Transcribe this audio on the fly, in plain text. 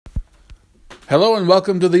Hello and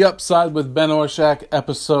welcome to The Upside with Ben Orshak,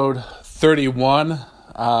 episode 31.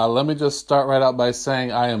 Let me just start right out by saying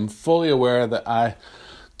I am fully aware that I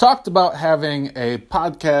talked about having a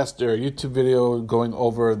podcast or a YouTube video going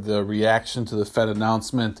over the reaction to the Fed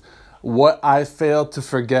announcement. What I failed to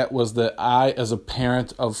forget was that I, as a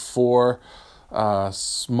parent of four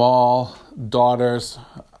small daughters,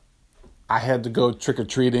 I had to go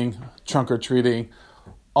trick-or-treating, trunk-or-treating,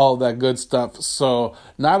 all that good stuff. So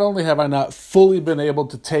not only have I not fully been able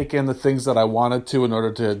to take in the things that I wanted to in order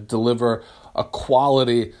to deliver a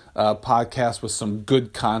quality podcast with some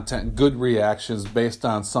good content, good reactions based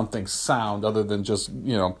on something sound other than just,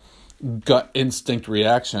 gut instinct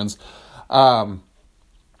reactions, I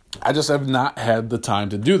just have not had the time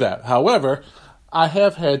to do that. However, I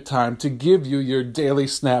have had time to give you your daily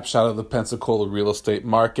snapshot of the Pensacola real estate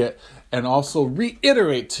market and also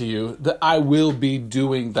reiterate to you that I will be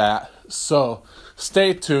doing that. So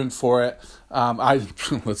stay tuned for it.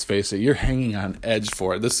 Let's face it, you're hanging on edge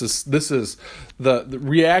for it. This is the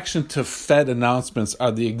reaction to Fed announcements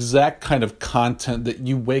are the exact kind of content that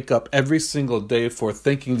you wake up every single day for,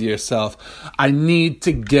 thinking to yourself, I need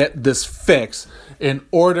to get this fixed in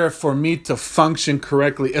order for me to function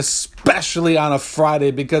correctly, especially on a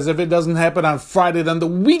Friday, because if it doesn't happen on Friday, then the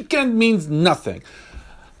weekend means nothing.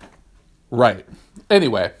 Right.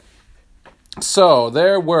 Anyway, so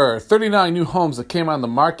there were 39 new homes that came on the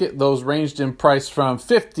market. Those ranged in price from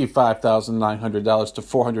 $55,900 to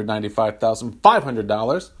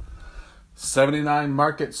 $495,500. 79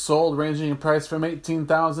 markets sold, ranging in price from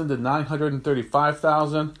 $18,000 to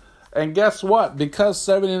 $935,000. And guess what? Because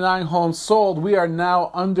 79 homes sold, we are now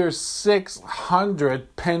under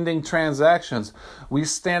 600 pending transactions. We're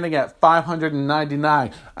standing at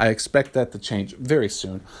 599. I expect that to change very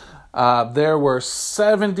soon. There were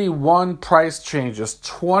 71 price changes.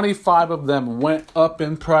 25 of them went up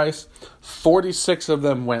in price. 46 of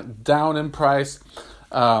them went down in price.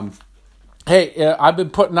 I've been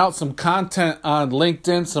putting out some content on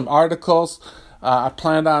LinkedIn, some articles. I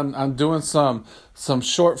planned on doing some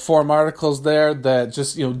short form articles there that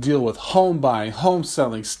just deal with home buying, home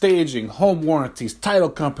selling, staging, home warranties, title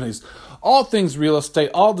companies, all things real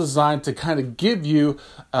estate, all designed to kind of give you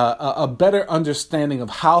a better understanding of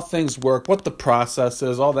how things work, what the process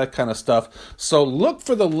is, all that kind of stuff. So look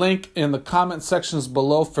for the link in the comment sections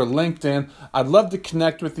below for LinkedIn. I'd love to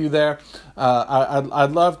connect with you there.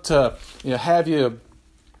 I'd love to have you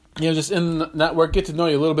just in the network, get to know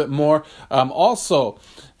you a little bit more. Also,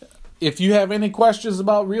 if you have any questions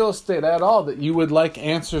about real estate at all that you would like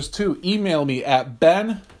answers to, email me at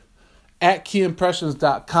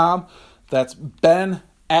ben@keyimpressions.com. That's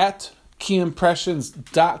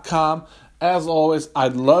ben@keyimpressions.com. As always,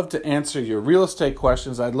 I'd love to answer your real estate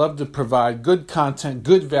questions. I'd love to provide good content,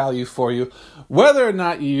 good value for you, whether or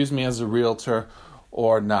not you use me as a realtor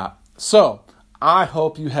or not. So, I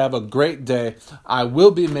hope you have a great day. I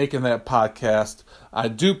will be making that podcast. I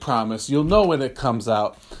do promise. You'll know when it comes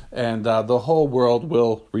out, and the whole world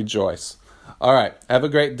will rejoice. All right. Have a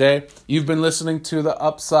great day. You've been listening to The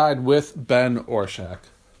Upside with Ben Orshak.